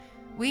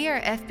We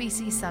are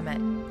FBC Summit,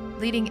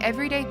 leading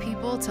everyday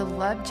people to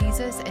love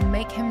Jesus and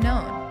make Him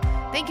known.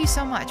 Thank you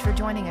so much for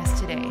joining us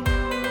today.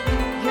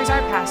 Here's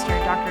our pastor,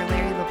 Dr.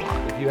 Larry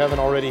LeBlanc. If you haven't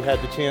already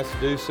had the chance to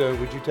do so,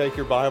 would you take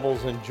your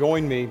Bibles and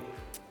join me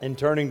in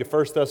turning to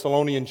 1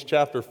 Thessalonians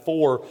chapter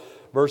 4,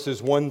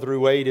 verses 1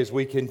 through 8 as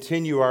we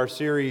continue our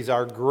series,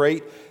 Our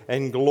Great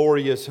and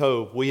Glorious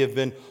Hope. We have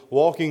been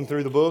walking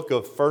through the book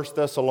of 1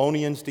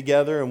 Thessalonians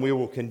together, and we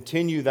will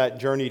continue that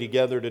journey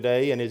together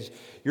today. And as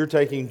you're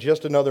taking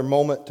just another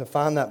moment to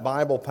find that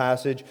Bible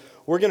passage,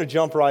 we're going to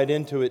jump right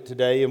into it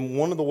today. And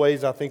one of the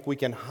ways I think we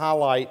can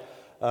highlight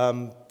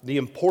the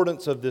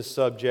importance of this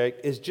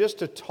subject is just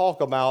to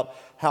talk about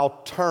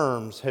how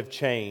terms have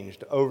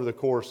changed over the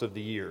course of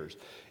the years.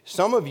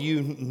 Some of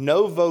you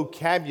know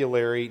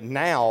vocabulary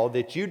now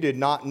that you did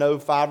not know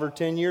 5 or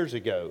 10 years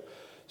ago.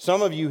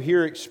 Some of you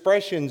hear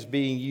expressions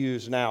being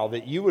used now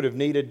that you would have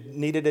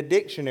needed a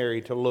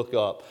dictionary to look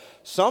up.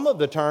 Some of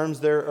the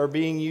terms that are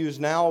being used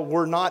now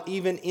were not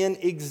even in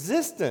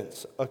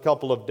existence a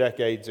couple of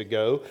decades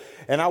ago.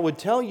 And I would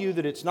tell you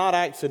that it's not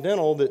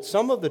accidental that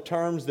some of the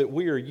terms that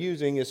we are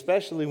using,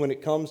 especially when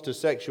it comes to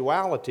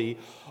sexuality,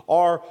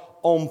 are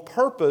on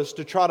purpose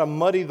to try to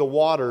muddy the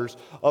waters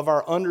of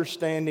our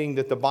understanding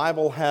that the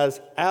Bible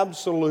has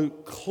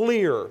absolute,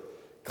 clear,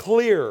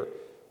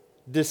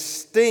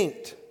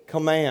 distinct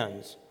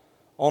commands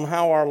on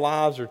how our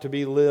lives are to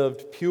be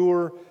lived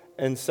pure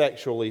and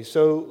sexually.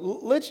 So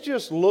let's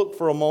just look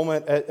for a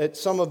moment at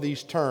some of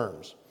these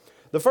terms.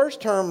 The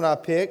first term that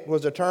I picked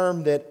was a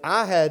term that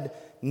I had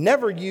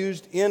never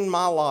used in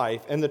my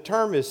life, and the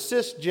term is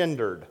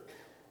cisgendered.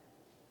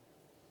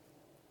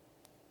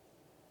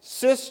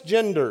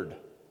 Cisgendered.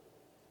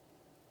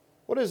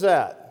 What is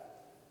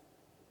that?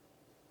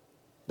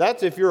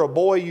 That's if you're a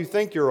boy, you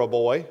think you're a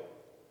boy.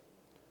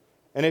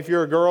 And if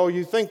you're a girl,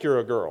 you think you're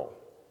a girl.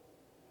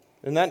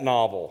 Isn't that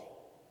novel?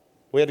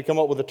 We had to come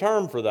up with a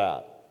term for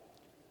that.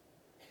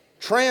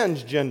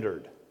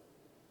 Transgendered.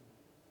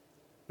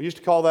 We used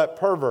to call that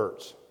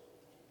perverts.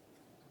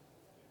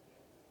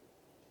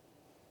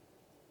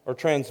 Or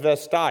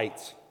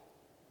transvestites.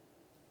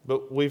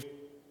 But we've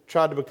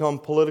tried to become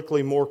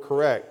politically more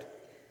correct.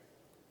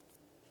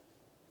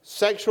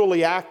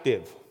 Sexually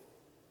active.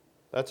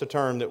 That's a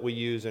term that we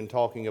use in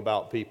talking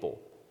about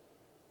people.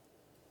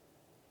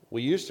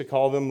 We used to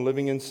call them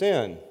living in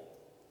sin.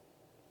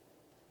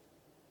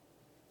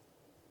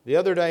 The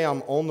other day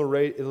I'm on the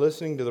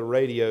listening to the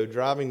radio,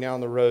 driving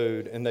down the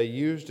road, and they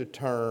used a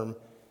term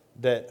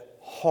that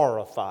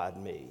horrified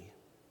me.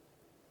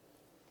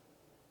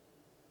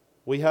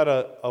 We had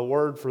a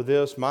word for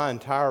this my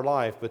entire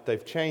life, but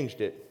they've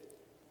changed it.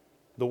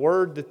 The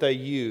word that they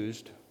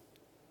used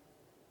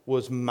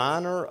was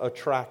minor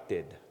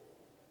attracted.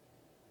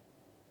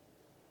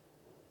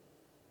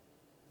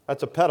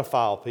 That's a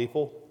pedophile,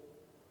 people.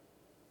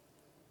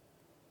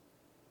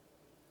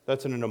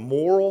 That's an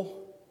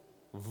immoral,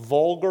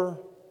 vulgar,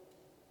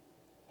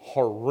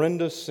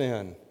 horrendous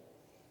sin.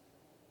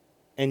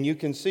 And you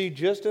can see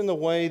just in the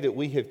way that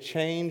we have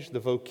changed the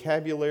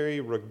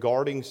vocabulary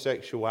regarding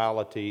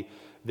sexuality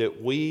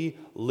that we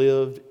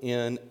live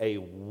in a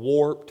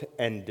warped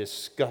and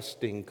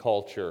disgusting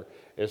culture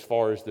as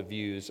far as the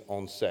views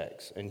on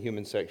sex and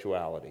human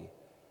sexuality.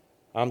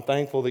 I'm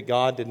thankful that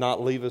God did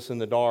not leave us in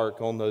the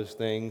dark on those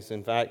things.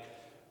 In fact,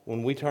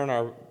 when we turn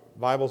our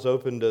Bibles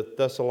open to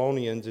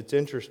Thessalonians, it's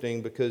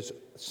interesting because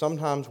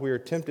sometimes we are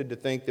tempted to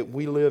think that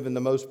we live in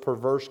the most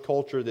perverse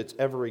culture that's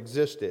ever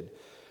existed.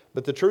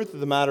 But the truth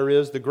of the matter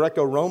is the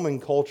Greco-Roman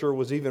culture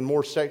was even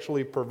more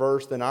sexually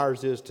perverse than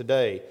ours is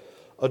today.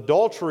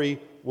 Adultery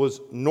was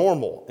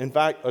normal. In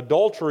fact,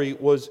 adultery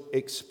was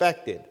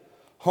expected.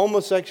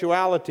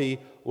 Homosexuality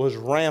was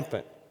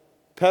rampant.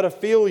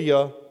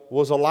 Pedophilia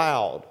was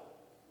allowed.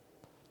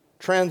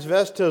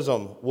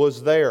 Transvestism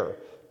was there.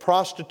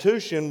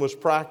 Prostitution was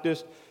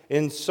practiced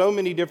in so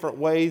many different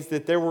ways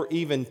that there were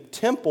even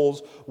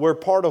temples where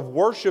part of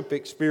worship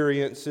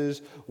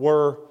experiences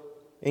were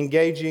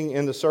engaging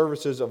in the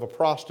services of a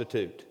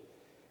prostitute.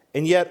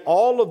 And yet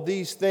all of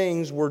these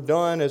things were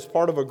done as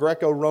part of a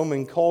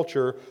Greco-Roman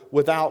culture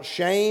without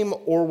shame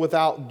or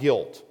without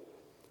guilt.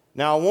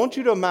 Now, I want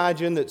you to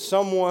imagine that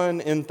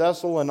someone in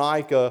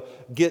Thessalonica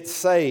gets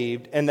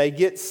saved, and they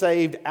get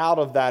saved out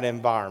of that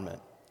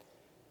environment.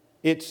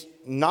 It's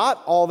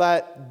not all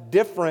that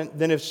different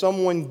than if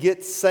someone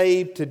gets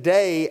saved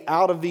today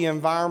out of the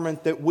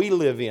environment that we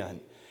live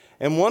in.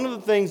 And one of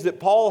the things that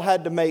Paul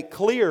had to make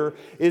clear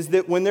is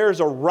that when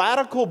there's a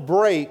radical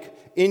break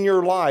in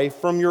your life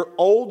from your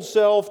old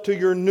self to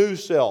your new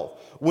self,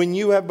 when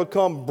you have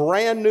become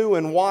brand new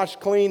and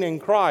washed clean in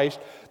Christ,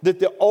 that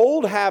the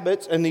old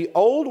habits and the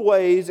old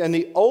ways and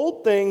the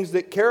old things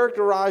that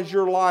characterize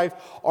your life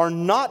are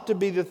not to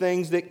be the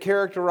things that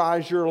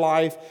characterize your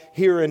life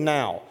here and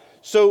now.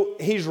 So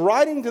he's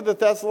writing to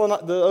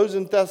those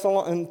in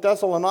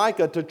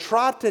Thessalonica to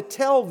try to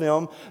tell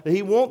them that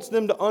he wants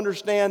them to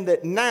understand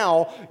that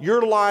now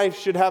your life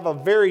should have a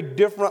very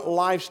different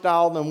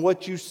lifestyle than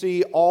what you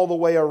see all the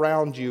way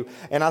around you.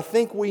 And I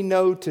think we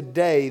know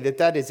today that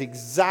that is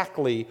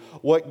exactly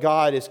what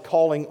God is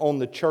calling on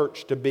the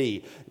church to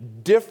be.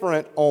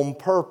 Different on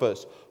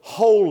purpose,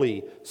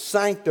 holy,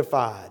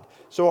 sanctified.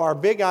 So our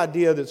big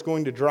idea that's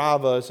going to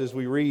drive us as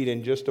we read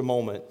in just a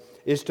moment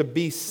is to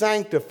be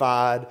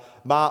sanctified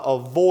by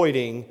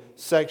avoiding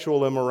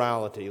sexual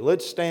immorality.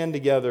 Let's stand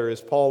together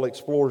as Paul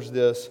explores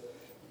this.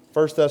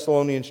 1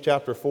 Thessalonians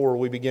chapter 4,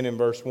 we begin in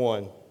verse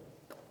 1.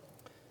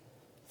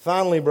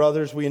 Finally,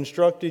 brothers, we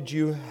instructed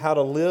you how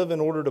to live in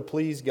order to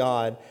please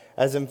God,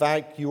 as in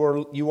fact you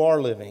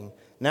are living.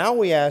 Now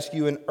we ask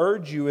you and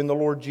urge you in the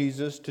Lord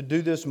Jesus to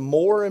do this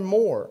more and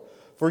more,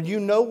 for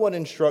you know what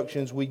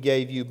instructions we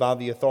gave you by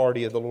the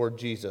authority of the Lord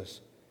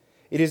Jesus.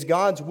 It is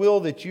God's will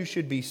that you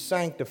should be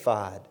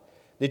sanctified,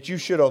 that you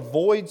should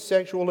avoid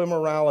sexual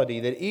immorality,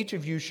 that each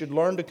of you should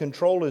learn to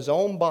control his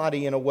own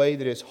body in a way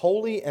that is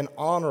holy and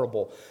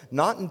honorable,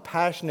 not in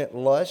passionate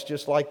lust,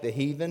 just like the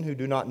heathen who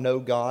do not know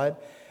God,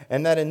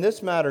 and that in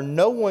this matter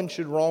no one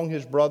should wrong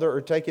his brother or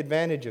take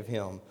advantage of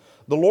him.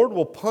 The Lord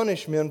will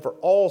punish men for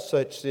all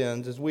such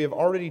sins, as we have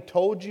already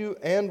told you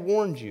and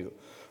warned you.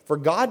 For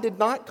God did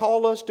not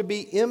call us to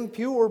be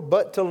impure,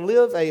 but to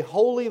live a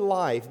holy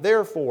life.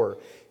 Therefore,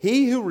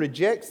 he who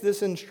rejects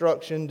this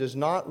instruction does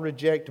not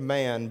reject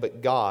man,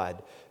 but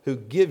God, who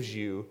gives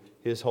you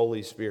his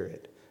Holy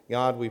Spirit.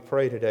 God, we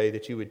pray today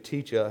that you would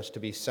teach us to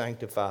be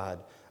sanctified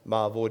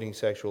by avoiding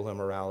sexual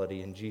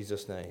immorality. In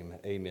Jesus' name,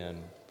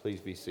 amen.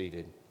 Please be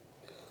seated.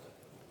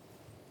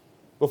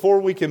 Before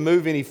we can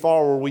move any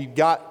forward, we've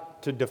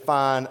got to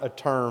define a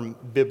term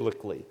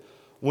biblically.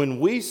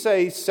 When we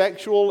say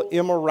sexual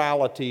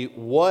immorality,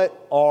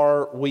 what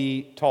are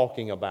we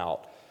talking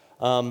about?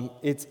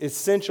 It's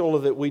essential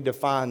that we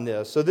define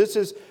this. So this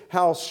is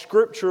how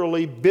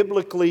scripturally,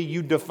 biblically,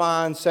 you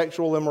define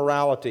sexual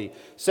immorality.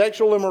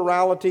 Sexual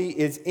immorality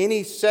is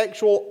any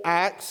sexual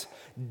acts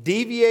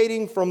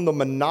deviating from the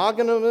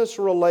monogamous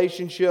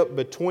relationship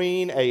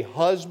between a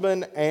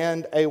husband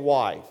and a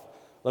wife.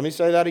 Let me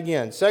say that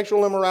again.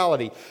 Sexual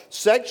immorality.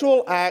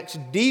 Sexual acts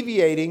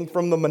deviating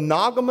from the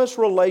monogamous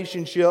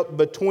relationship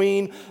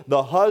between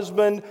the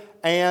husband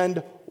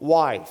and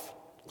wife.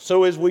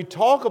 So as we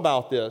talk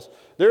about this,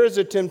 there is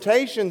a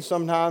temptation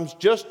sometimes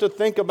just to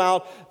think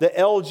about the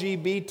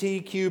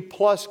LGBTQ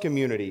plus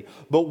community.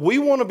 But we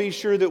want to be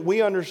sure that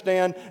we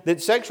understand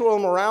that sexual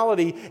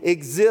immorality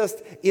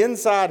exists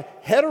inside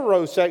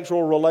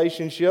heterosexual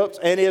relationships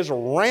and is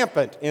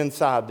rampant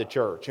inside the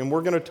church. And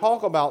we're going to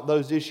talk about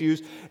those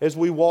issues as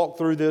we walk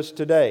through this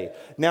today.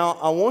 Now,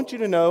 I want you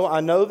to know,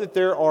 I know that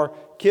there are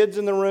kids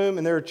in the room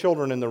and there are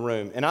children in the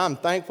room, and I'm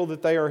thankful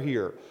that they are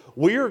here.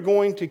 We are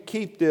going to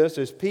keep this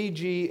as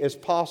PG as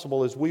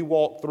possible as we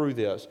walk through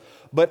this.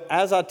 But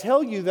as I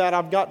tell you that,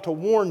 I've got to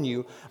warn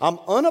you, I'm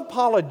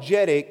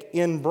unapologetic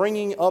in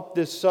bringing up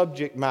this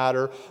subject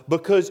matter,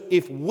 because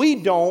if we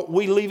don't,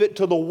 we leave it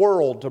to the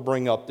world to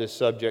bring up this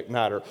subject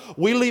matter.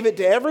 We leave it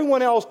to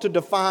everyone else to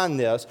define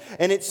this.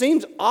 And it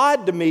seems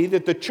odd to me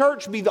that the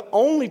church be the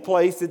only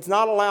place that's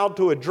not allowed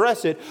to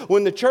address it,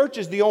 when the church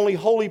is the only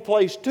holy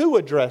place to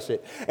address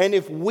it. And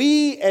if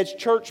we as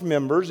church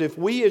members, if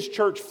we as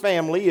church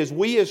family, as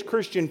we as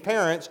Christian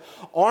parents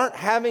aren't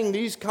having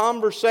these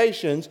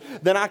conversations,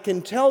 then I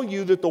can tell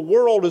you that the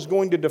world is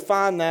going to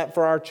define that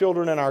for our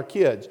children and our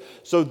kids.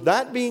 So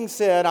that being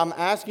said, I'm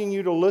asking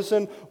you to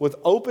listen with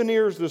open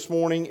ears this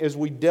morning as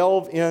we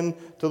delve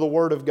into the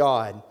Word of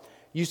God.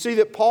 You see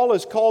that Paul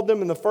has called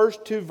them in the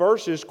first two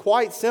verses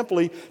quite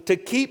simply to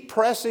keep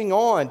pressing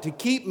on, to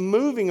keep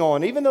moving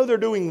on. Even though they're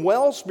doing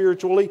well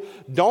spiritually,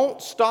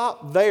 don't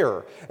stop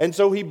there. And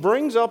so he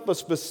brings up a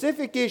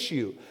specific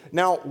issue.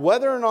 Now,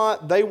 whether or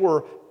not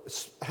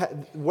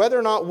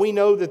we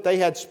know that they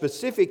had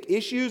specific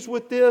issues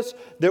with this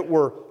that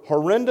were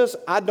horrendous,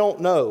 I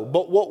don't know.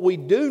 But what we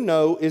do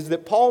know is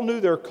that Paul knew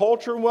their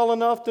culture well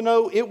enough to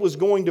know it was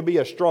going to be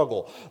a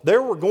struggle.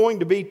 There were going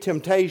to be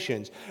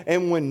temptations.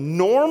 And when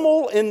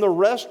normal in the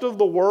rest of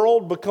the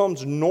world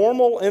becomes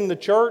normal in the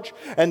church,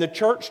 and the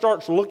church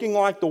starts looking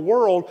like the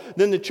world,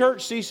 then the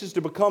church ceases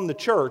to become the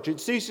church. It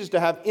ceases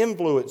to have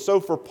influence. So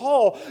for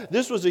Paul,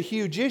 this was a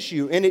huge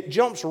issue. And it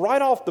jumps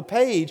right off the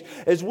page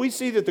as we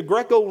see that the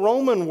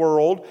Greco-Roman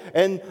world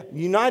and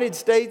United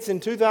States in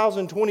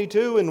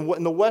 2022 and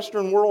in the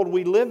Western world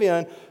we live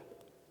in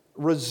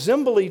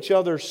resemble each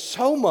other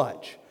so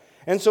much.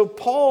 And so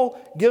Paul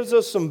gives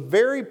us some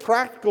very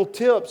practical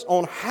tips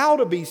on how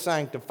to be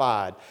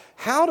sanctified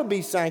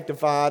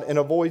and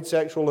avoid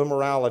sexual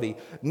immorality.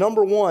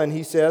 Number one,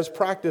 he says,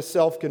 practice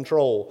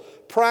self-control.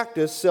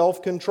 Practice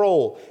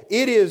self-control.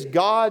 It is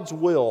God's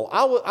will.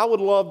 I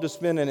would love to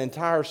spend an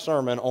entire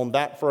sermon on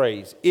that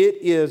phrase. It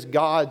is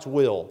God's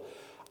will.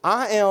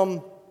 I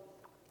am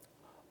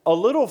a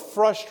little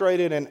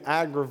frustrated and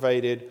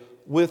aggravated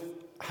with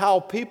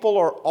how people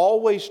are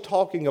always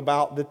talking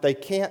about that they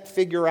can't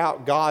figure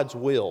out God's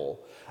will.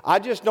 I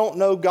just don't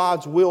know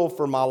God's will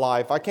for my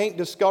life. I can't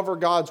discover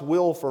God's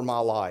will for my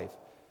life.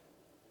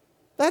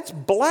 That's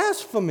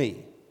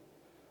blasphemy.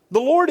 The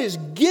Lord has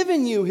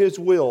given you His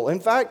will. In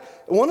fact,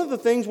 one of the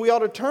things we ought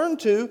to turn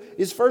to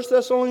is 1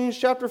 Thessalonians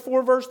chapter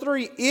 4, verse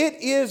 3.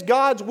 It is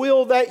God's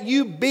will that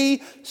you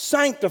be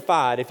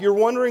sanctified. If you're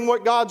wondering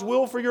what God's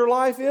will for your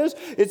life is,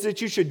 it's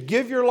that you should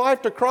give your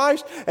life to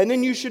Christ and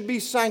then you should be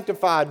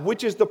sanctified,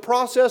 which is the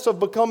process of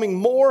becoming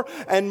more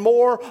and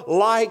more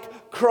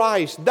like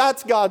Christ.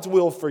 That's God's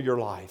will for your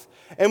life.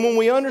 And when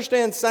we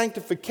understand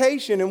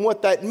sanctification and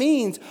what that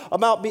means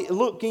about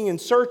looking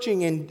and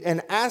searching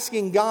and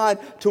asking God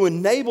to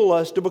enable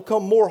us to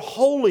become more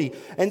holy.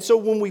 And so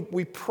when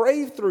we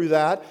pray through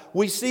that,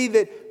 we see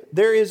that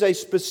there is a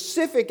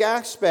specific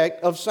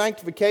aspect of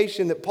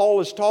sanctification that Paul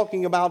is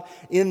talking about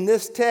in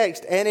this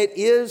text, and it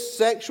is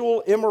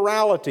sexual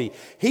immorality.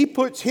 He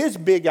puts his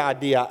big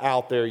idea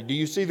out there. Do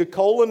you see the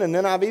colon and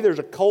NIV? There's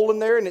a colon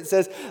there, and it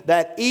says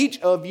that each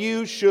of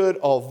you should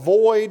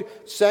avoid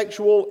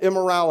sexual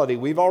immorality.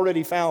 We've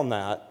already found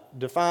that,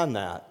 defined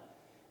that.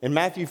 In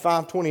Matthew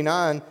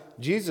 5:29,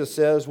 Jesus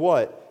says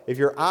what? If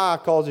your eye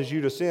causes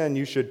you to sin,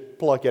 you should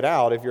pluck it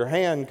out. If your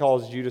hand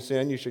causes you to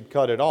sin, you should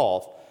cut it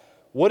off.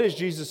 What is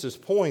Jesus'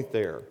 point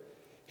there?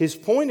 His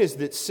point is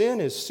that sin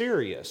is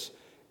serious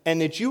and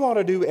that you ought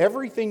to do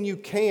everything you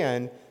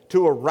can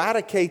to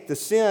eradicate the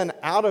sin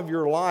out of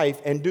your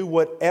life and do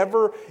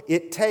whatever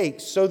it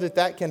takes so that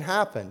that can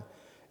happen.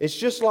 It's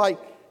just like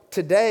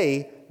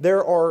today,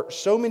 there are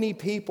so many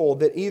people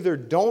that either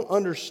don't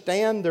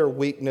understand their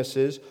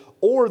weaknesses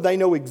or they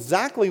know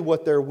exactly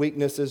what their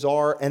weaknesses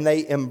are and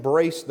they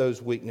embrace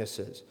those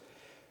weaknesses.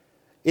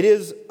 It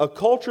is a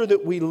culture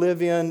that we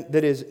live in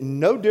that is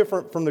no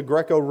different from the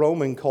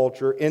Greco-Roman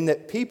culture in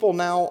that people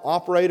now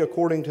operate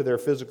according to their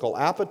physical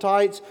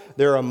appetites,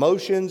 their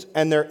emotions,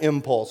 and their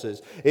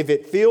impulses. If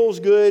it feels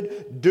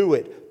good, do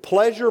it.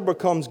 Pleasure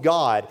becomes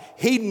God.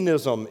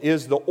 Hedonism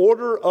is the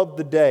order of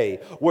the day,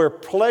 where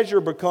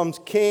pleasure becomes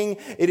king.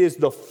 It is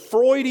the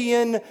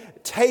Freudian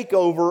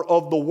takeover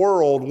of the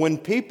world when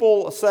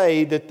people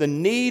say that the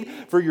need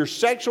for your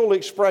sexual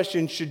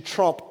expression should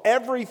trump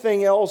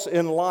everything else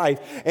in life.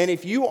 And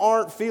if you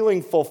aren't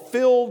feeling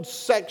fulfilled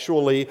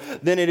sexually,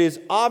 then it is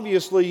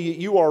obviously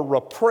you are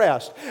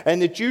repressed,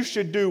 and that you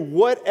should do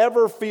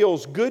whatever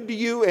feels good to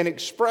you and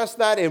express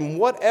that in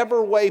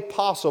whatever way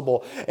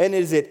possible. And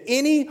is it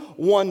any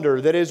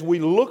wonder that as we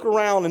look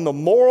around in the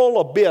moral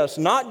abyss,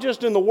 not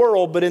just in the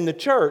world but in the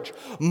church,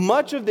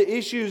 much of the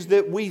issues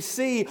that we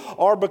see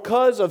are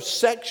because of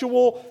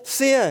sexual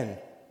sin.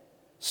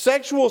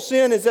 Sexual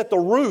sin is at the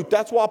root.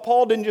 That's why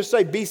Paul didn't just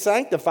say be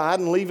sanctified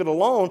and leave it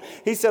alone.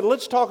 He said,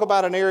 let's talk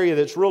about an area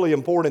that's really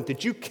important,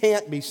 that you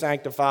can't be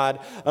sanctified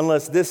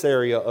unless this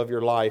area of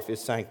your life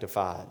is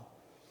sanctified.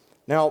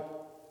 Now,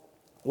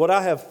 what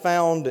I have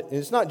found, and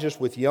it's not just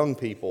with young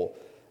people,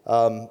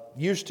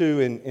 used to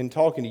in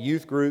talking to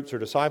youth groups or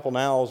disciple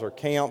nows or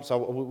camps,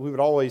 we would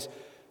always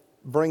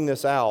bring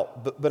this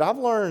out. But I've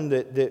learned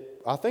that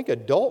I think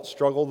adults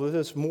struggle with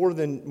this more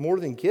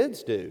than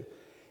kids do.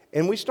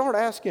 And we start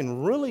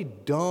asking really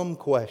dumb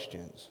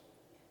questions.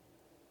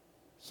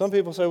 Some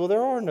people say, well,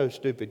 there are no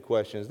stupid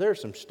questions. There are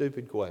some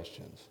stupid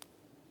questions.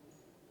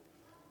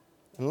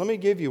 And let me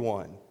give you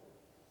one.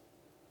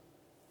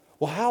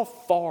 Well, how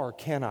far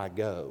can I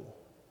go?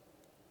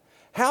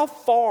 How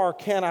far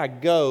can I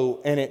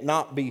go and it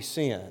not be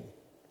sin?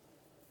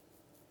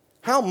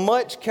 How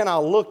much can I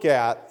look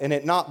at and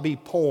it not be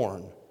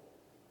porn?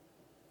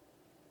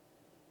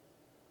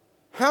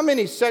 How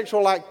many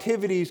sexual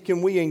activities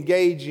can we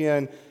engage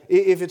in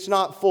if it's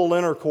not full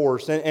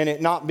intercourse and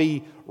it not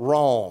be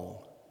wrong?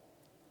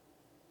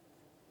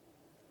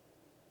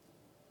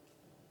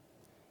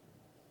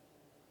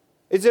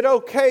 Is it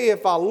okay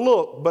if I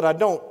look but I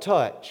don't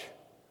touch?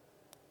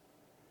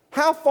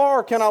 How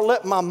far can I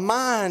let my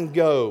mind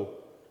go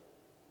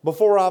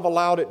before I've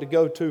allowed it to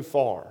go too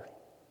far?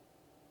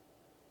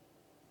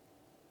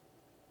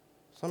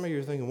 Some of you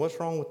are thinking, what's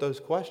wrong with those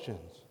questions?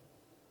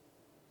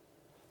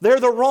 They're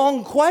the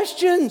wrong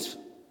questions.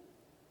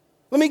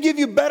 Let me give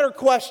you better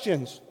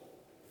questions.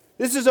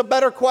 This is a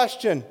better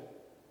question.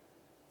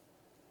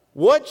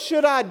 What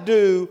should I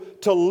do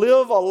to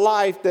live a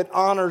life that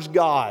honors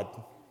God?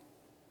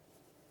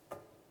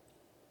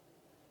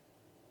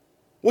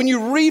 When you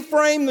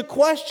reframe the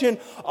question,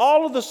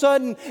 all of a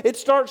sudden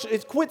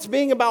it quits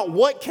being about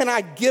what can I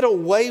get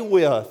away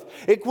with.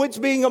 It quits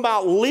being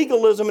about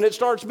legalism and it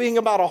starts being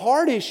about a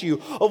heart issue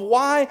of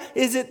why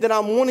is it that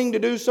I'm wanting to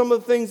do some of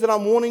the things that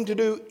I'm wanting to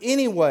do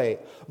anyway.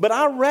 But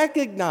I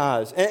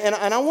recognize, and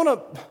I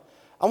want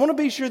to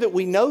be sure that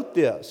we note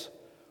this.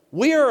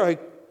 We are a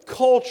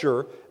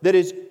culture that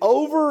is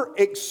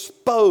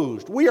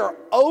overexposed. We are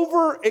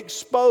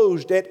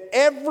overexposed at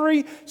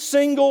every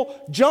single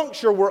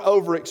juncture. We're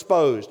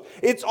overexposed.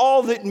 It's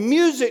all that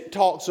music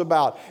talks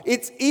about.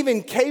 It's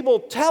even cable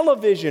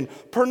television,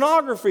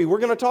 pornography. We're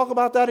going to talk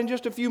about that in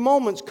just a few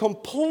moments.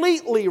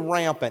 Completely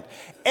rampant.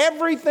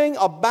 Everything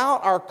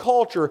about our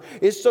culture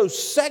is so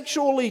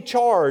sexually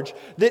charged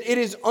that it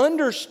is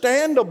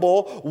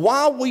understandable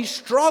why we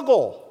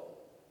struggle.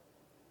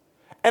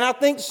 And I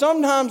think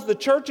sometimes the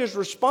church's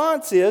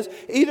response is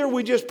either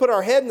we just put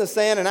our head in the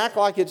sand and act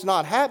like it's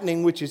not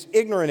happening, which is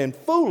ignorant and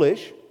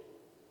foolish,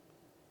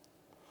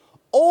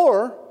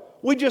 or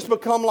we just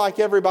become like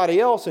everybody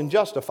else and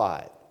justify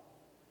it.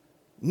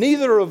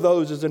 Neither of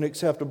those is an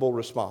acceptable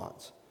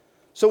response.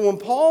 So when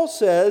Paul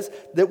says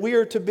that we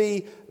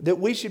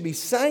should be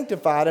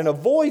sanctified and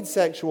avoid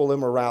sexual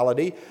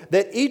immorality,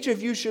 that each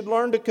of you should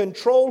learn to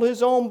control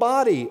his own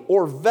body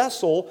or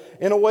vessel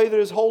in a way that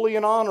is holy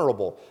and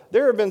honorable.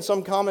 There have been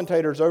some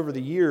commentators over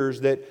the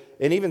years that,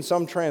 and even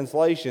some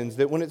translations,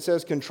 that when it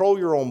says control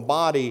your own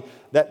body,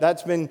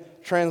 that's been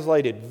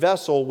translated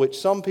vessel, which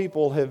some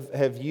people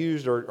have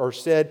used or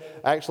said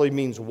actually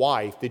means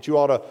wife, that you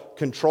ought to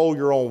control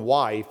your own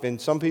wife. And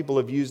some people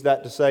have used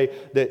that to say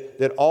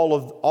that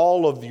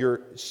all of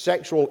your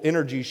sexual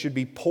energy should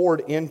be poured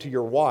into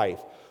your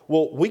wife.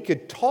 Well, we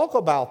could talk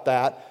about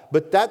that,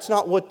 but that's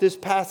not what this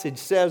passage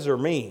says or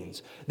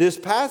means. This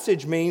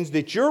passage means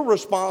that you're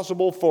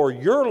responsible for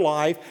your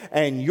life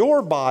and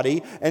your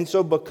body, and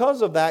so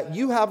because of that,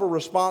 you have a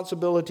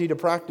responsibility to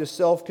practice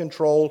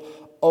self-control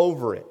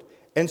over it.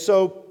 And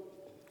so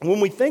when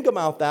we think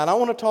about that, I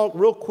want to talk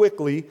real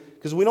quickly,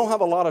 because we don't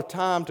have a lot of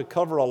time to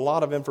cover a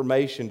lot of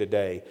information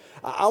today.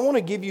 I want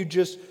to give you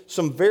just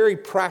some very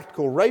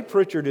practical. Ray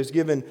Pritchard has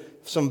given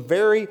some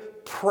very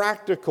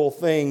practical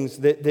things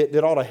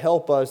that ought to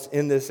help us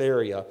in this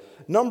area.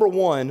 Number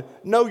one,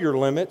 know your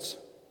limits.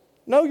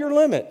 Know your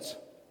limits.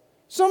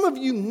 Some of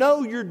you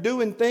know you're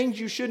doing things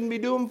you shouldn't be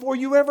doing before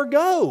you ever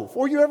go,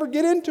 before you ever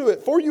get into it,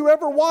 before you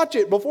ever watch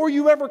it, before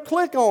you ever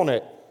click on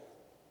it.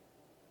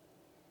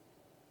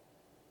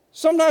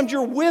 Sometimes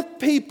you're with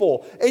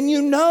people and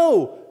you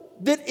know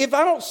that if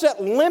I don't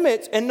set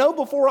limits and know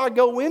before I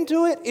go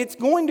into it, it's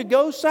going to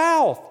go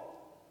south.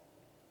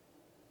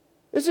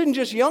 This isn't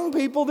just young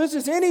people, this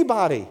is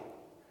anybody.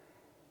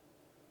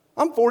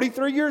 I'm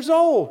 43 years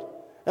old,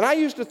 and I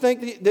used to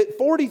think that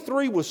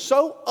 43 was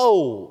so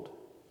old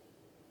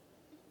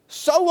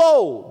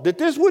that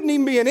this wouldn't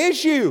even be an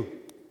issue.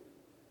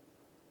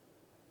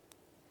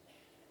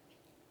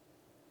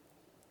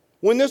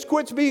 When this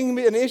quits being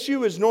an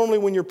issue is normally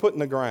when you're put in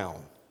the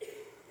ground.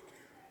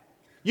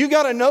 You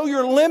got to know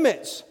your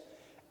limits.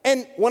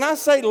 And when I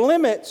say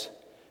limits,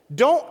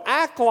 don't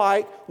act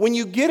like when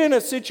you get in a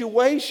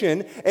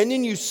situation and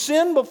then you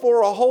sin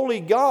before a holy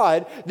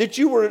God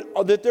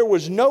that there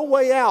was no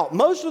way out.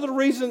 Most of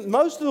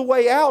the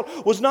way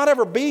out was not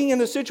ever being in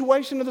the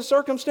situation or the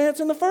circumstance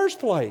in the first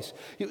place.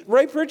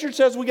 Ray Pritchard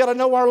says we got to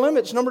know our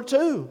limits. Number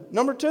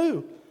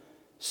two,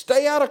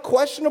 stay out of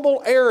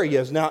questionable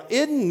areas. Now,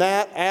 isn't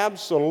that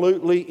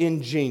absolutely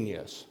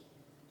ingenious?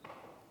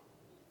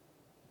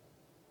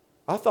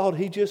 I thought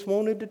he just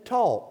wanted to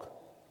talk.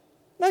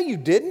 No, you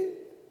didn't.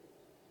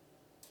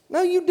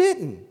 No, you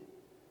didn't.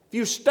 If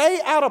you stay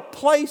out of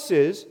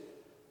places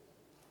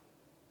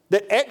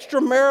that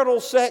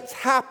extramarital sex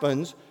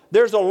happens,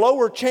 there's a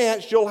lower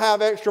chance you'll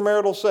have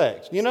extramarital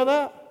sex. You know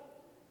that?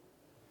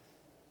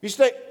 You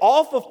stay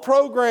off of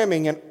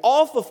programming and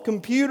off of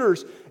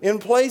computers in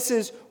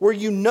places where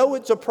you know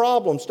it's a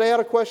problem. Stay out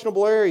of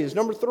questionable areas.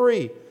 Number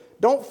three,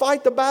 don't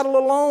fight the battle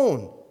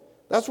alone.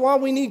 That's why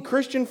we need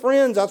Christian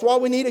friends. That's why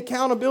we need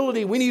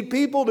accountability. We need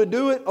people to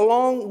do it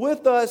along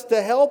with us,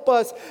 to help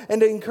us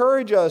and to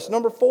encourage us.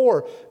 Number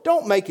four,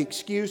 don't make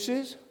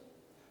excuses.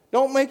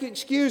 Don't make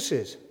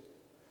excuses.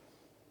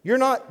 You're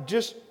not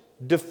just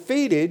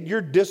defeated, you're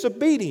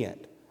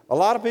disobedient. A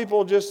lot of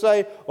people just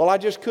say, well, I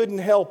just couldn't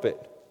help it.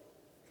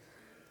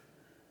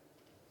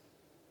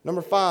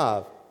 Number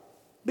five,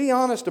 be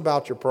honest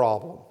about your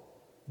problem.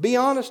 Be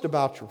honest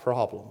about your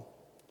problem.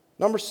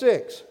 Number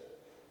six,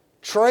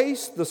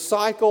 trace the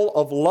cycle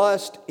of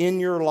lust in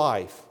your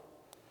life.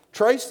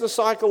 Trace the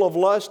cycle of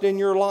lust in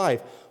your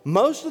life.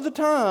 Most of the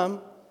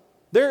time,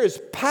 there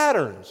is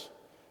patterns.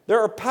 There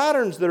are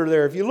patterns that are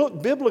there. If you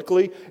look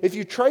biblically, if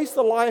you trace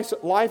the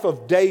life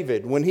of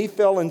David when he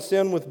fell in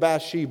sin with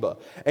Bathsheba,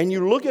 and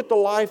you look at the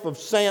life of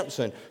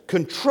Samson,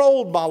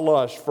 controlled by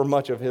lust for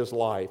much of his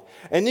life,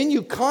 and then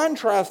you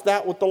contrast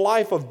that with the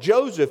life of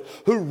Joseph,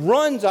 who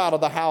runs out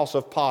of the house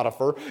of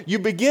Potiphar, you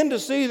begin to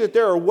see that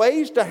there are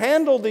ways to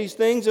handle these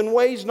things and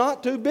ways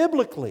not to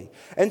biblically.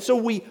 And so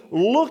we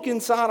look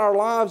inside our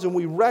lives and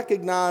we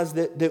recognize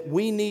that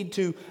we need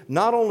to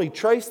not only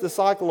trace the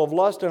cycle of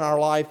lust in our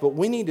life, but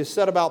we need to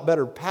set about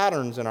better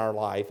patterns in our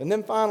life. And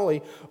then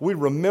finally, we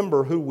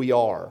remember who we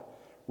are.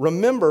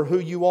 Remember who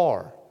you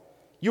are.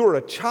 You are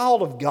a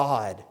child of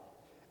God.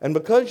 And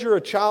because you're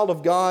a child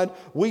of God,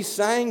 we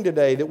sang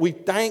today that we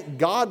thank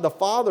God the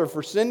Father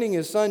for sending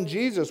His Son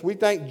Jesus. We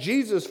thank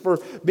Jesus for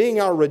being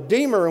our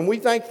Redeemer, and we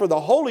thank for the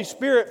Holy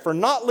Spirit for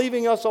not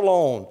leaving us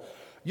alone.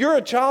 You're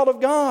a child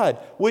of God,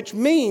 which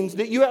means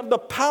that you have the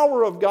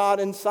power of God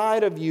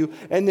inside of you,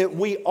 and that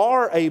we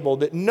are able,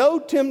 that no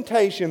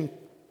temptation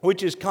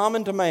which is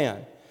common to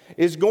man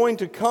is going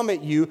to come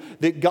at you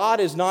that God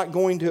is not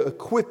going to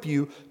equip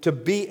you to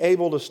be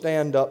able to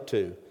stand up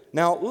to.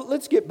 Now,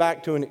 let's get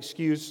back to an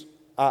excuse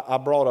I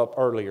brought up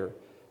earlier.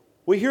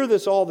 We hear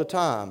this all the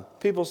time.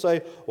 People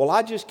say, well,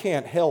 I just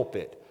can't help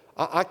it.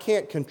 I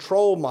can't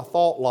control my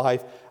thought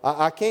life.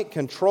 I can't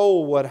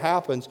control what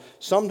happens.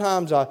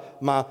 Sometimes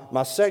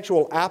my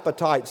sexual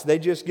appetites, they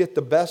just get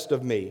the best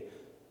of me.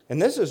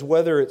 And this is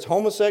whether it's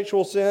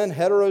homosexual sin,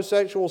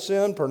 heterosexual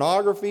sin,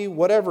 pornography,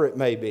 whatever it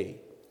may be.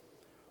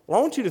 Well,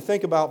 I want you to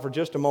think about for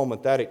just a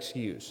moment that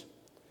excuse.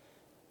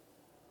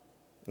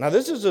 Now,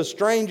 this is a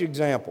strange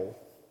example.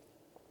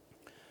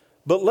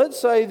 But let's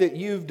say that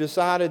you've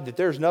decided that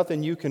there's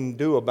nothing you can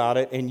do about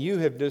it, and you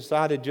have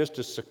decided just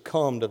to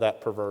succumb to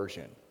that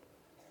perversion,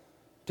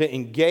 to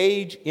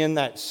engage in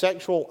that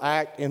sexual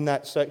act, in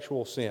that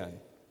sexual sin.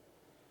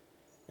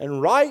 And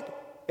right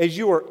as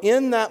you are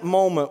in that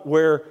moment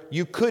where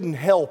you couldn't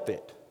help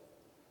it,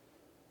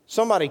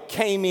 somebody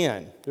came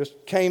in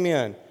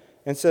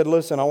and said,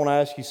 listen, I want to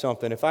ask you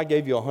something. If I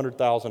gave you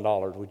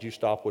 $100,000, would you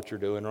stop what you're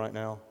doing right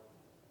now?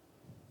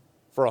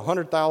 For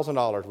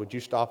 $100,000, would you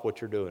stop what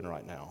you're doing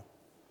right now?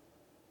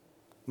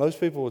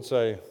 Most people would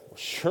say, well,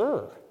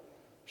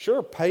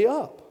 sure, pay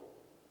up.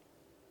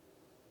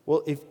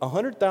 Well, if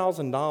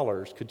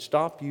 $100,000 could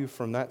stop you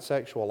from that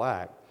sexual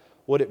act,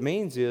 what it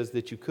means is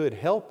that you could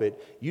help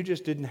it, you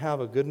just didn't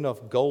have a good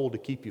enough goal to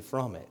keep you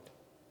from it.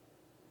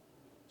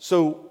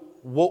 So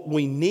what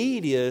we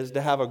need is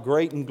to have a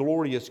great and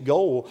glorious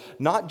goal,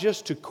 not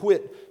just to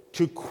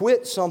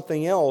quit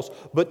something else,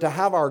 but to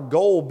have our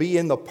goal be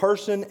in the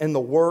person and the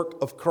work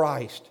of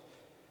Christ.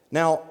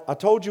 Now, I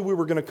told you we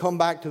were going to come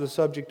back to the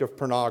subject of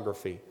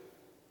pornography.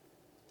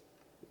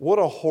 What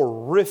a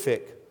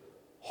horrific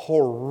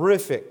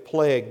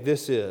plague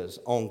this is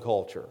on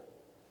culture.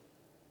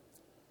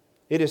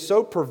 It is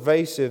so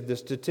pervasive, the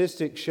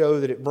statistics show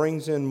that it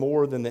brings in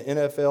more than the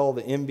NFL,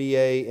 the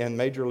NBA, and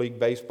Major League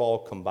Baseball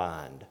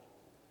combined.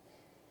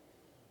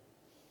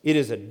 It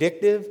is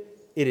addictive,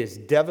 it is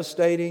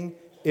devastating,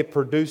 it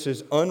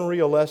produces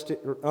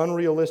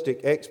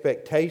unrealistic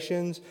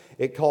expectations.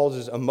 It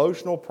causes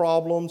emotional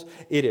problems.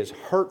 It is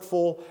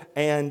hurtful.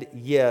 And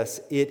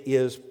yes, it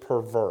is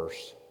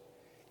perverse.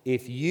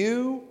 If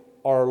you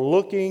are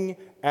looking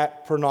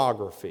at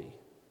pornography,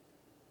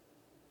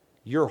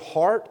 your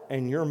heart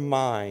and your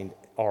mind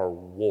are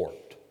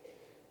warped.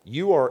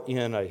 You are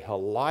in a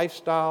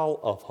lifestyle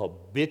of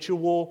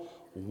habitual,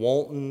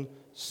 wanton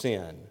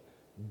sin.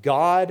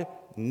 God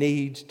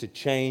needs to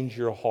change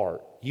your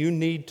heart. You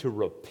need to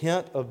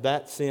repent of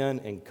that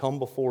sin and come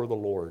before the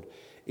Lord.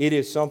 It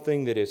is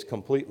something that is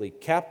completely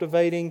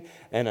captivating,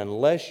 and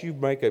unless you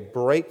make a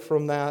break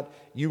from that,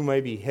 you may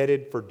be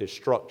headed for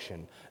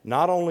destruction.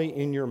 Not only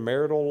in your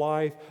marital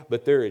life,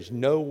 but there is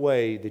no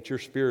way that your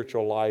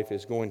spiritual life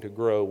is going to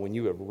grow when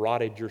you have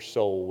rotted your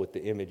soul with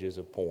the images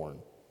of porn.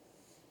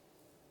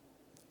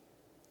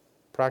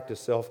 Practice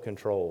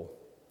self-control.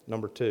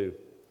 Number 2,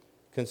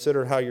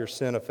 consider how your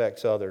sin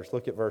affects others.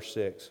 Look at verse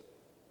 6.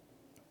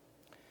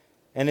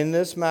 And in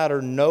this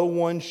matter, no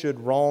one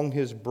should wrong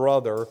his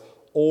brother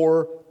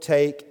or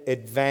take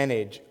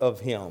advantage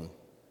of him.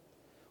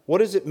 What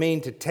does it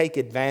mean to take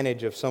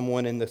advantage of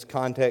someone in this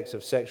context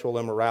of sexual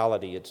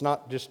immorality? It's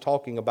not just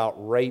talking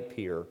about rape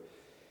here.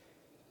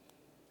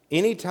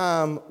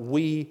 Anytime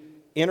we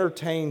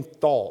entertain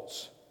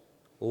thoughts,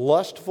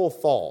 lustful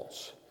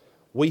thoughts,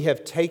 we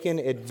have taken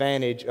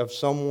advantage of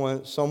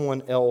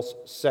someone else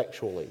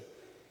sexually.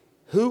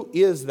 Who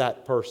is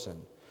that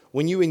person?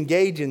 When you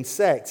engage in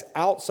sex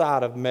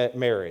outside of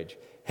marriage,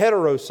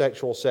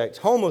 heterosexual sex,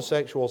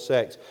 homosexual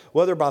sex,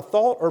 whether by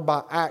thought or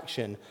by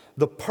action,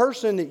 the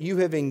person that you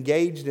have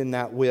engaged in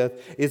that with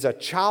is a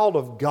child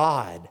of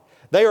God.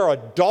 They are a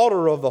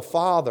daughter of the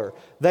Father.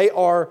 They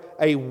are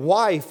a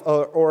wife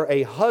or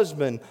a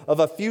husband of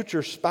a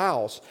future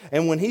spouse.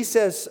 And when he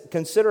says,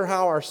 consider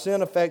how our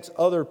sin affects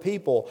other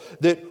people,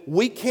 that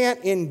we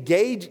can't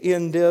engage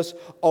in this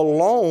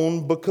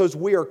alone because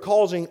we are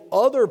causing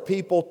other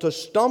people to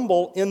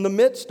stumble in the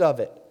midst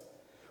of it.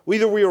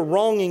 Either we are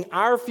wronging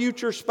our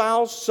future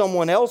spouse,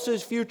 someone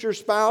else's future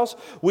spouse.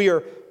 We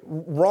are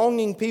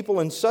wronging people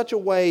in such a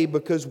way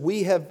because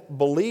we have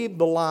believed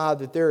the lie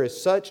that there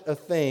is such a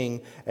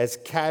thing as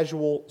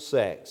casual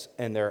sex,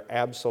 and there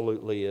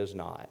absolutely is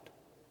not.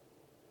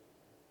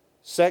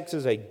 Sex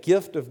is a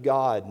gift of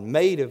God,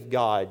 made of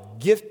God,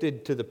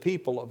 gifted to the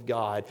people of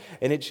God,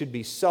 and it should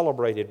be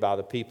celebrated by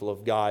the people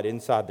of God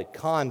inside the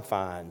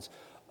confines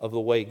of the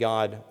way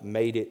God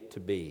made it to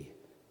be.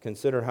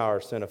 Consider how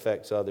our sin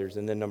affects others.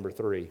 And then number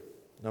three,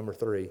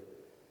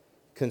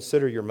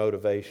 consider your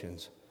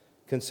motivations.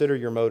 consider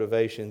your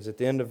motivations. At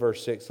the end of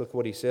verse 6, look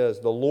what he says.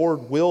 The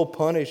Lord will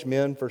punish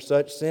men for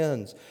such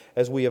sins,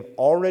 as we have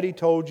already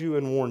told you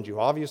and warned you.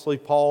 Obviously,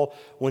 Paul,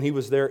 when he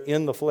was there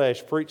in the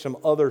flesh, preached some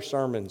other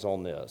sermons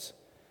on this.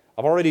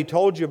 I've already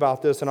told you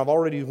about this, and I've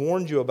already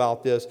warned you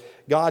about this.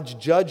 God's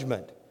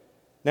judgment.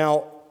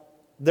 Now,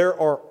 there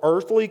are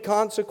earthly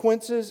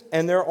consequences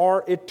and there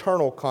are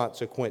eternal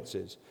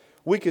consequences.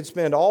 We could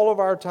spend all of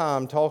our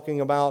time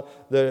talking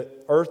about the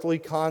earthly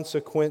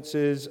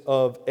consequences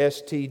of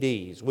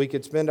STDs. We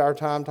could spend our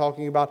time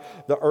talking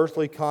about the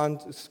earthly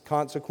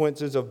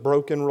consequences of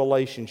broken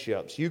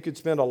relationships. You could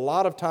spend a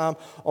lot of time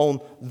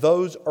on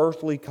those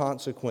earthly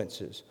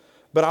consequences.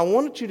 But I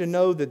wanted you to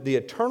know that the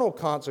eternal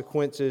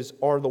consequences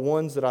are the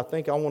ones that I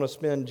think I want to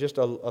spend just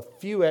a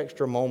few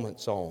extra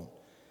moments on.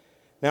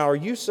 Now, are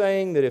you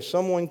saying that if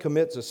someone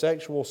commits a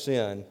sexual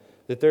sin,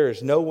 that there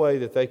is no way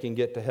that they can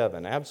get to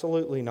heaven?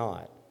 Absolutely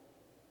not.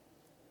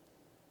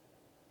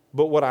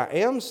 But what I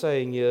am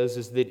saying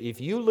is that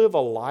if you live a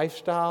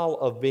lifestyle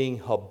of being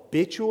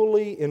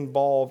habitually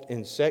involved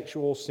in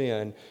sexual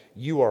sin,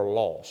 you are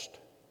lost.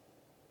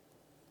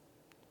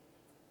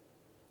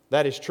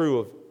 That is true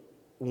of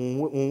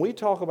when we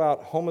talk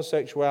about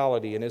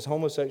homosexuality, and is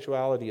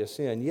homosexuality a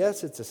sin?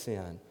 Yes, it's a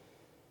sin.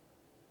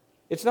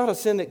 It's not a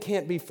sin that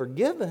can't be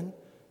forgiven.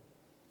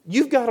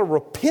 You've got to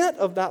repent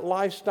of that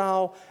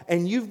lifestyle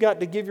and you've got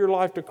to give your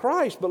life to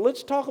Christ. But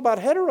let's talk about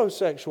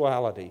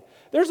heterosexuality.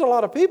 There's a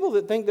lot of people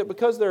that think that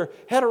because they're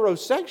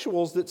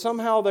heterosexuals that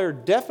somehow they're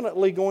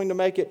definitely going to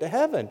make it to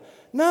heaven.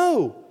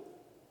 No.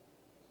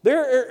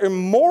 There are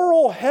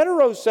immoral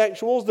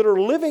heterosexuals that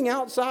are living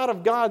outside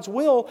of God's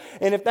will,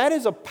 and if that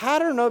is a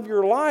pattern of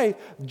your life,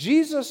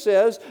 Jesus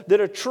says that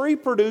a tree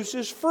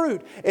produces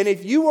fruit. And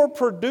if you are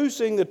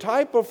producing the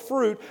type of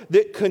fruit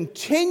that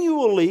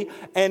continually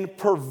and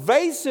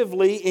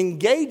pervasively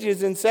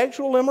engages in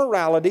sexual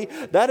immorality,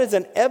 that is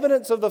an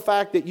evidence of the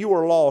fact that you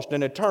are lost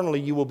and eternally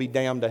you will be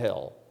damned to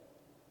hell.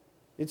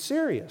 It's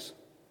serious.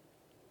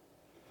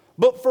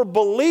 But for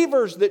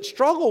believers that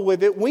struggle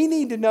with it, we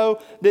need to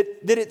know that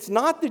it's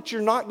not that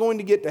you're not going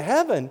to get to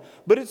heaven,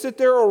 but it's that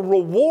there are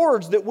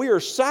rewards that we are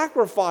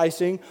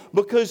sacrificing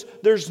because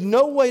there's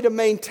no way to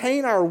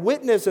maintain our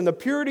witness and the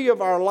purity of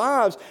our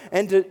lives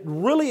and to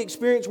really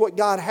experience what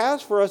God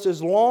has for us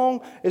as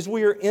long as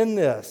we are in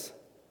this.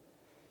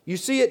 You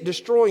see it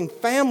destroying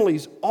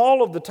families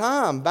all of the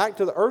time, back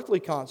to the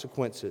earthly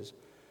consequences.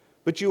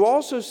 But you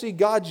also see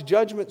God's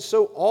judgment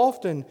so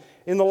often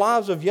in the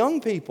lives of young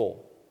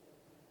people.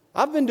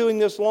 I've been doing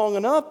this long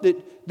enough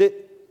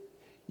that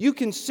you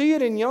can see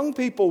it in young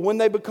people when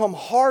they become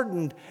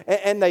hardened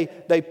and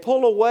they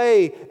pull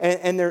away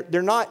and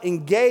they're not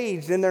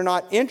engaged and they're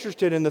not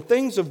interested in the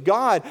things of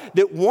God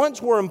that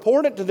once were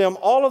important to them,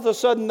 all of a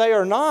sudden they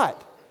are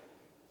not.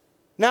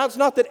 Now, it's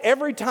not that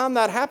every time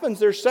that happens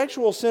there's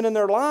sexual sin in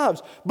their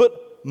lives,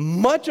 but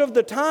much of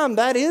the time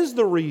that is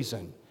the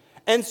reason.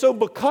 And so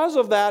because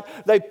of that,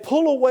 they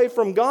pull away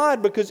from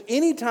God, because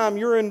anytime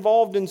you're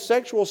involved in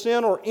sexual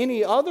sin or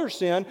any other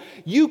sin,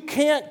 you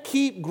can't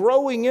keep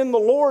growing in the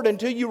Lord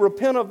until you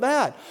repent of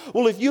that.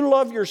 Well, if you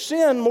love your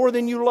sin more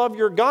than you love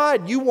your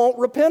God, you won't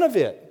repent of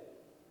it.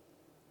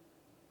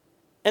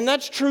 And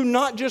that's true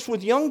not just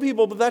with young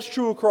people, but that's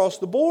true across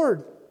the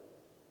board.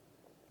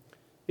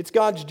 It's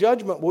God's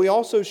judgment. We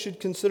also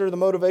should consider the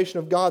motivation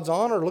of God's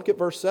honor. Look at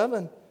verse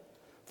 7.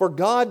 For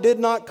God did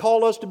not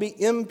call us to be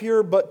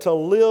impure, but to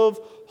live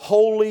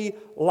holy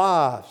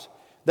lives.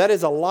 That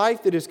is a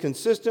life that is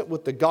consistent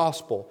with the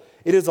gospel.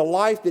 It is a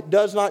life that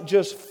does not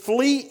just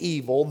flee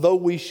evil, though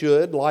we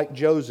should, like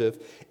Joseph.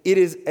 It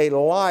is a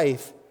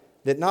life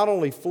that not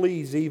only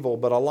flees evil,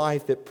 but a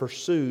life that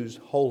pursues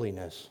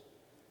holiness.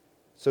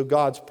 So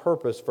God's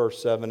purpose,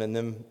 verse 7, and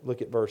then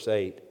look at verse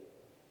 8.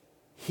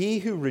 He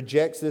who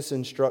rejects this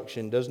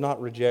instruction does not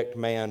reject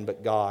man,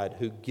 but God,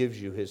 who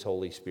gives you His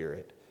Holy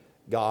Spirit.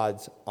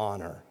 God's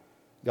honor.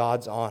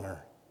 God's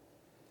honor.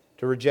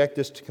 To reject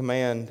this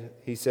command,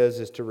 he says,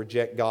 is to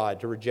reject God,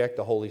 to reject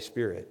the Holy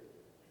Spirit.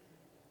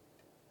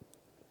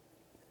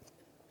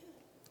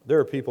 There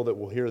are people that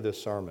will hear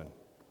this sermon,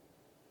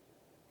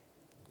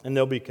 and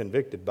they'll be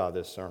convicted by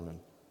this sermon,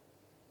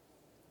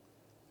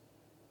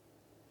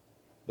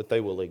 but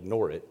they will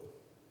ignore it.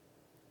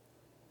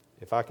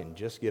 If I can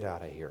just get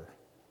out of here.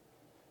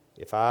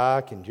 If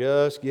I can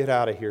just get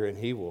out of here, and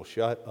he will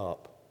shut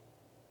up.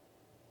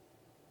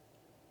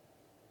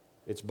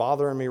 It's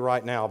bothering me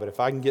right now, but if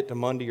I can get to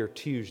Monday or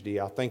Tuesday,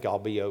 I think I'll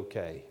be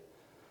okay.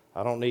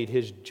 I don't need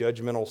his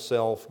judgmental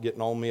self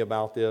getting on me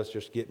about this.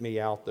 Just get me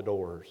out the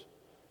doors.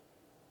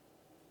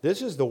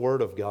 This is the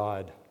Word of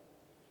God.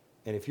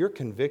 And if you're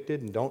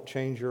convicted and don't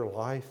change your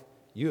life,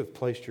 you have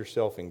placed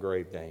yourself in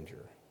grave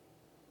danger.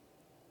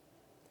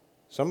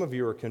 Some of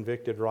you are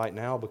convicted right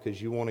now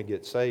because you want to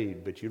get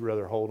saved, but you'd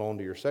rather hold on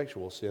to your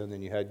sexual sin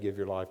than you had to give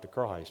your life to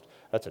Christ.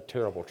 That's a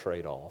terrible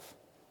trade-off.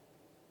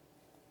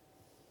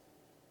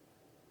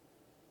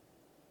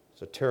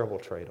 It's a terrible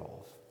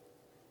trade-off.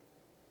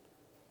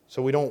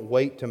 So we don't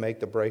wait to make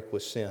the break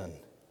with sin.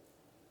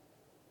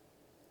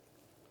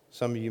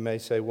 Some of you may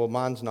say, well,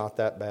 mine's not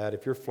that bad.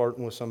 If you're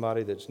flirting with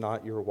somebody that's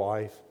not your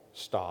wife,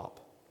 stop.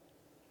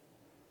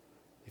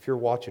 If you're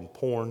watching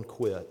porn,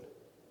 quit.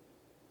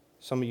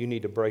 Some of you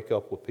need to break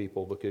up with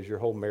people because your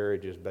whole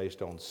marriage is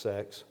based on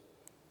sex,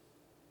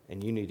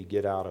 and you need to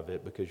get out of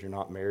it because you're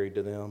not married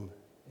to them,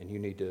 and you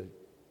need to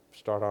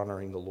start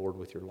honoring the Lord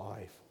with your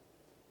life.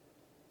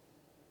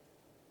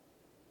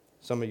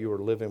 Some of you are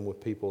living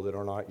with people that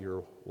are not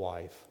your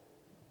wife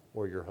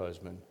or your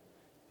husband.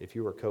 If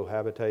you are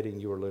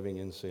cohabitating, you are living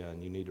in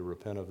sin. You need to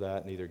repent of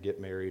that and either get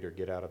married or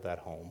get out of that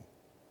home.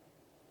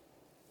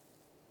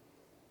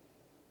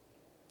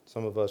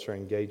 Some of us are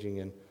engaging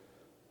in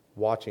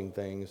watching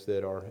things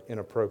that are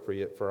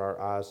inappropriate for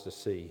our eyes to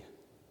see.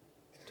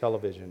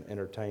 Television,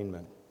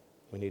 entertainment.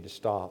 We need to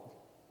stop.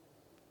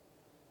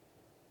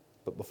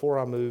 But before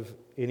I move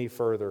any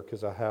further,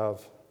 because I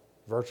have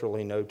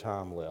virtually no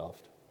time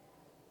left,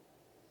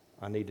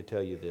 I need to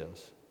tell you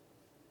this.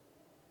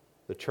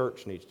 The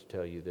church needs to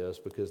tell you this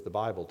because the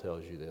Bible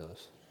tells you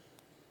this.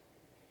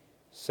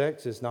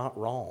 Sex is not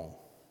wrong.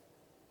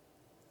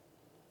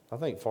 I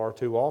think far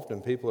too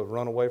often people have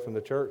run away from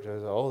the church and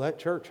say, oh, that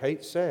church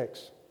hates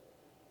sex.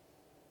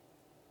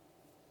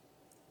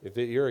 If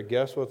you're a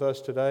guest with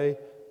us today,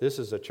 this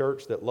is a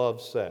church that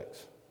loves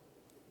sex.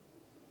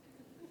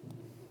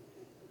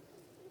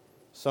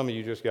 Some of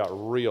you just got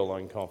real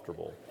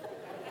uncomfortable.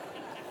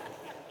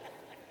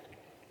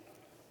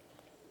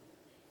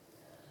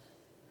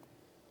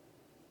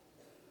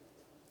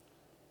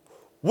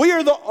 We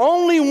are the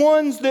only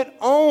ones that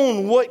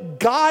own what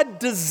God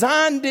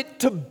designed it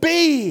to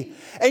be.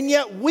 And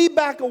yet we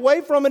back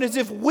away from it as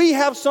if we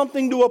have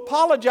something to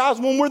apologize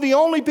when we're the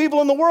only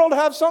people in the world who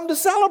have something to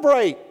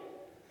celebrate.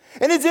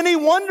 And it's any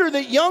wonder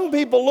that young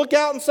people look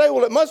out and say,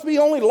 well, it must be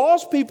only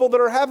lost people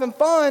that are having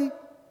fun.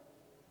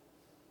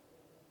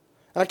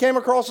 And I came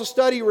across a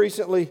study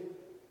recently.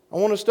 I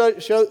want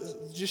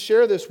to just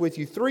share this with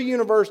you. 3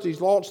 universities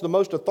launched the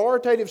most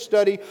authoritative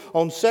study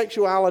on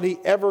sexuality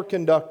ever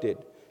conducted.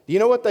 Do you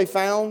know what they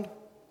found?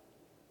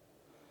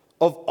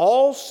 Of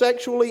all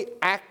sexually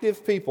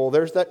active people,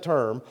 there's that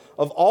term,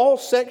 of all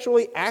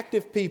sexually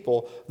active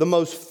people, the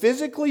most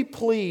physically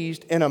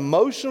pleased and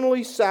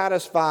emotionally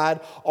satisfied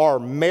are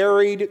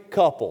married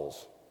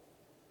couples.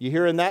 You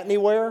hearing that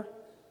anywhere?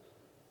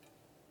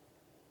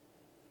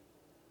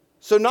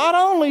 So not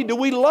only do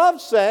we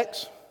love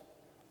sex,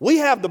 we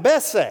have the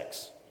best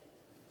sex.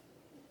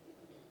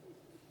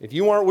 If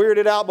you weren't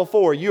weirded out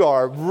before, you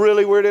are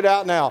really weirded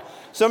out now.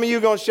 Some of you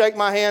are going to shake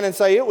my hand and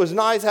say, it was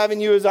nice having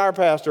you as our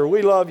pastor.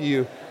 We love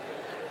you.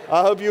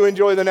 I hope you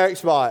enjoy the next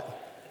spot.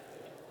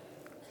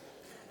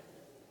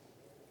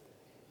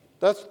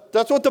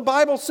 That's what the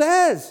Bible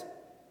says.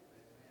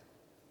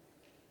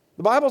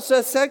 The Bible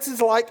says sex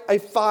is like a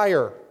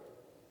fire.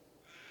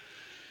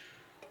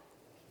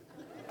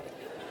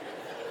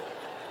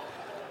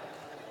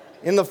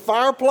 In the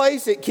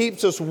fireplace, it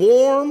keeps us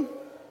warm.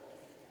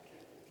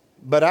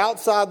 But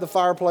outside the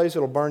fireplace,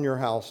 it'll burn your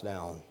house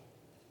down.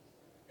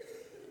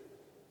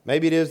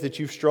 Maybe it is that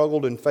you've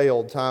struggled and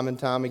failed time and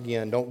time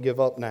again. Don't give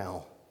up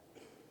now.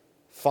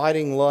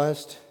 Fighting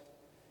lust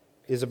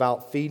is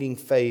about feeding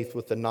faith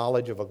with the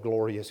knowledge of a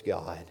glorious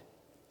God.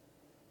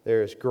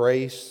 There is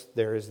grace.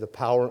 There is the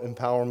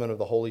empowerment of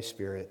the Holy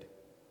Spirit.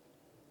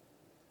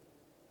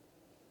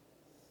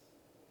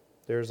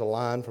 There's a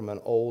line from an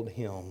old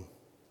hymn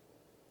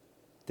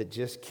that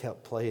just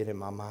kept playing in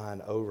my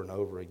mind over and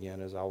over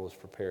again as I was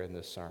preparing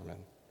this sermon.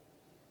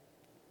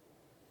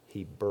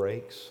 He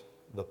breaks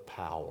the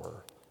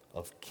power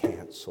of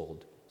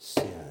canceled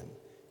sin.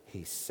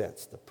 He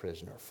sets the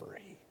prisoner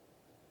free.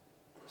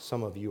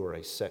 Some of you are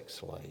a sex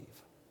slave.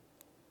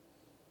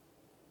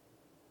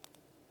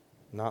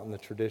 Not in the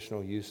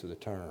traditional use of the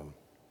term,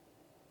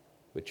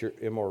 but your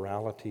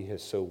immorality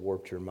has so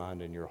warped your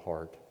mind and your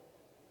heart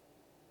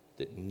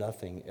that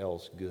nothing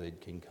else good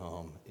can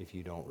come if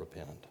you don't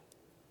repent.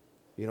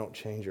 You don't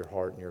change your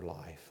heart and your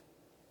life.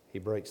 He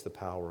breaks the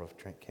power of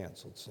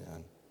canceled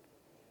sin.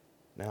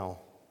 Now,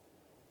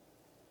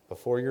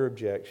 before your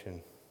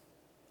objection,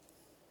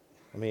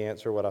 let me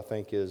answer what I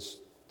think is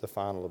the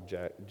final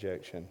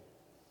objection.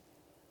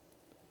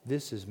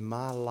 This is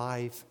my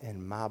life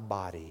and my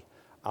body.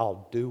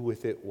 I'll do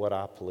with it what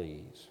I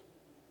please.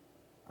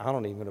 I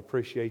don't even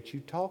appreciate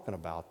you talking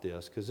about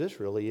this because this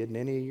really isn't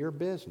any of your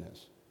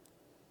business.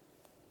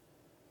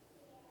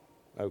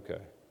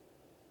 Okay.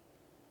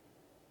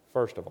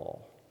 First of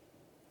all,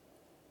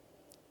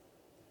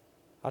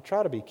 I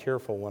try to be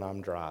careful when I'm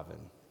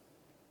driving.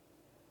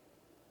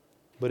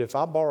 But if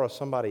I borrow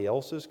somebody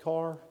else's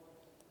car,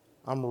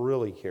 I'm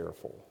really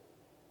careful.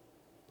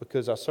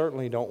 Because I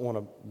certainly don't want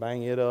to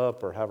bang it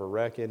up or have a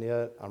wreck in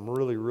it. I'm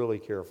really, really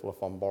careful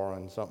if I'm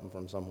borrowing something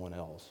from someone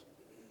else.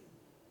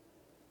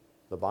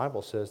 The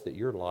Bible says that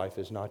your life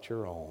is not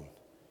your own.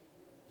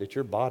 That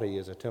your body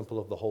is a temple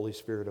of the Holy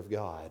Spirit of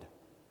God.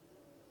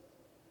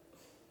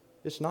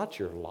 It's not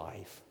your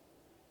life.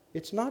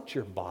 It's not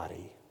your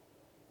body.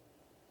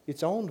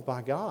 It's owned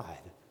by God.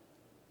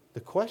 The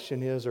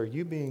question is, are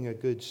you being a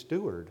good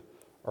steward?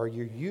 Are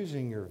you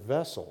using your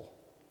vessel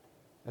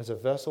as a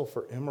vessel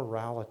for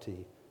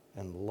immorality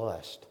and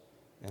lust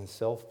and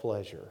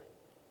self-pleasure?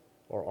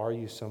 Or are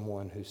you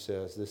someone who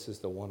says, this is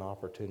the one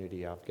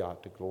opportunity I've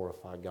got to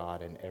glorify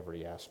God in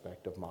every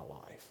aspect of my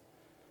life?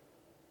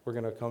 We're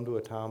going to come to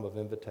a time of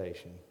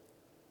invitation.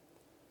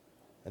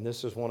 And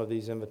this is one of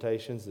these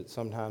invitations that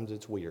sometimes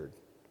it's weird.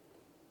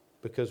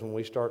 Because when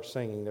we start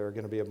singing, there are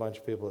going to be a bunch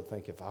of people that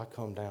think if I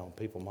come down,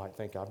 people might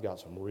think I've got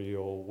some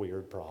real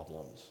weird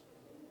problems.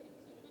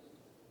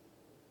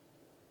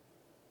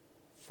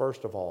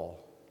 First of all,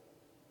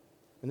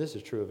 and this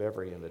is true of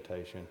every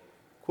invitation,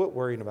 quit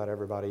worrying about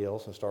everybody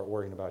else and start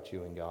worrying about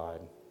you and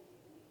God.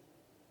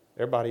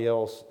 Everybody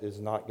else is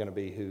not going to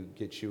be who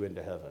gets you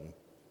into heaven.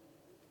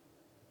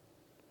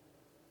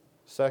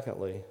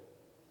 Secondly,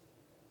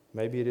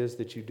 maybe it is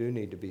that you do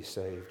need to be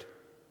saved.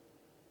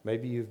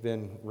 Maybe you've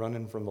been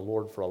running from the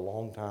Lord for a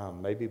long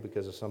time, maybe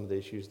because of some of the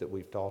issues that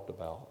we've talked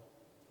about.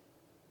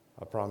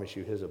 I promise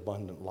you, His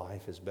abundant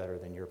life is better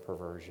than your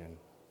perversion.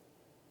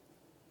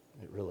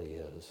 It really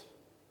is.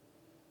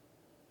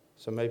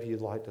 So maybe you'd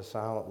like to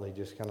silently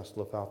just kind of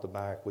slip out the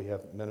back. We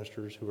have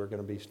ministers who are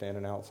going to be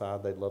standing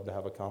outside. They'd love to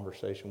have a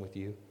conversation with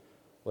you,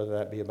 whether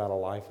that be about a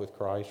life with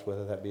Christ,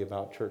 whether that be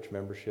about church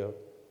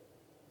membership.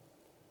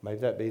 Maybe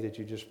that be that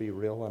you just be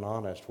real and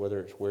honest, whether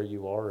it's where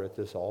you are at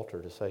this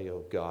altar, to say,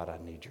 oh God, I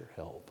need your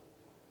help.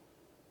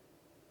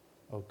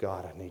 Oh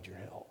God, I need your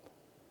help.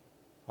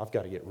 I've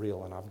got to get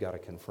real and I've got to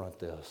confront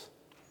this.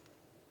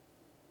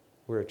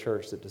 We're a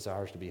church that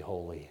desires to be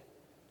holy,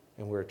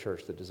 and we're a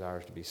church that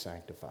desires to be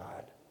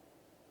sanctified.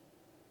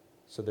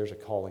 So there's a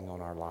calling on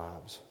our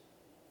lives.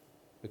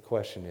 The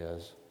question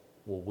is,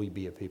 will we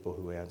be a people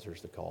who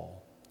answers the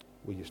call?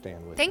 Will you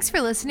stand with me? Thanks for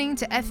listening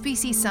to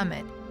FBC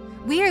Summit.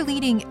 We are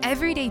leading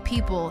everyday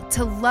people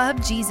to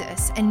love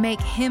Jesus and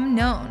make Him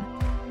known.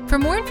 For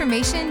more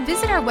information,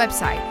 visit our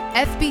website,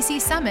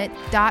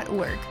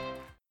 fbcsummit.org.